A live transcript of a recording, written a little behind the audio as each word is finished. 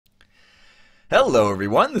Hello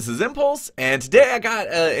everyone, this is Impulse, and today I got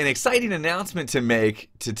an exciting announcement to make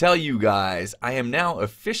to tell you guys I am now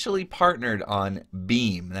officially partnered on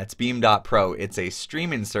Beam. That's Beam.pro. It's a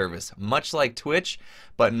streaming service, much like Twitch,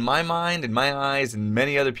 but in my mind, in my eyes, and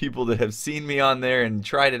many other people that have seen me on there and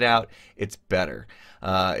tried it out, it's better.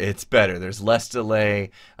 It's better. There's less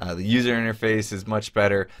delay. The user interface is much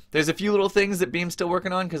better. There's a few little things that Beam's still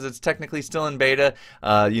working on because it's technically still in beta,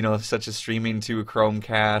 such as streaming to a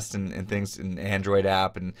Chromecast and things, an Android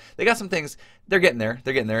app, and they got some things. They're getting there.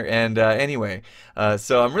 They're getting there. And anyway,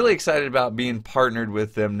 so I'm really excited about being partnered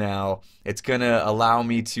with them now. It's going to allow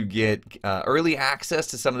me to get early access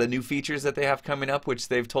to some of the new features that they have coming up, which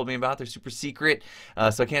they've told me about. They're super secret,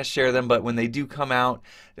 so I can't share them. But when they do come out,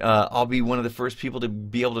 I'll be one of the first people to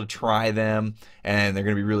be able to try them, and they're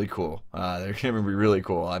going to be really cool. They're going to be really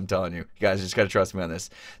cool. I'm telling you. You guys just got to trust me on this.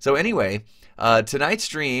 So anyway, tonight's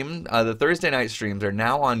stream, the Thursday night streams are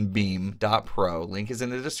now on Beam.pro. Link is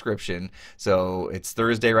in the description. So it's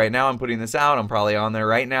Thursday right now. I'm putting this out. I'm probably on there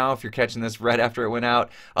right now if you're catching this right after it went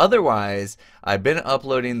out. Otherwise, I've been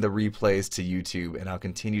uploading the replays to YouTube, and I'll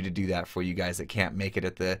continue to do that for you guys that can't make it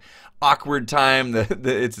at the awkward time.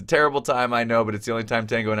 It's a terrible time, I know, but it's the only time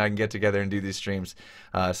Tango and I can get together and do these streams.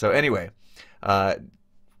 So anyway,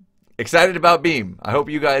 excited about Beam. I hope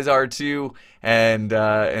you guys are too, and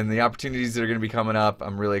the opportunities that are going to be coming up,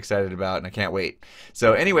 I'm really excited about, and I can't wait.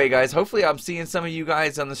 So anyway, guys, hopefully I'm seeing some of you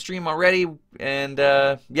guys on the stream already, and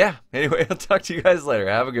yeah. Anyway, I'll talk to you guys later.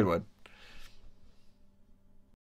 Have a good one.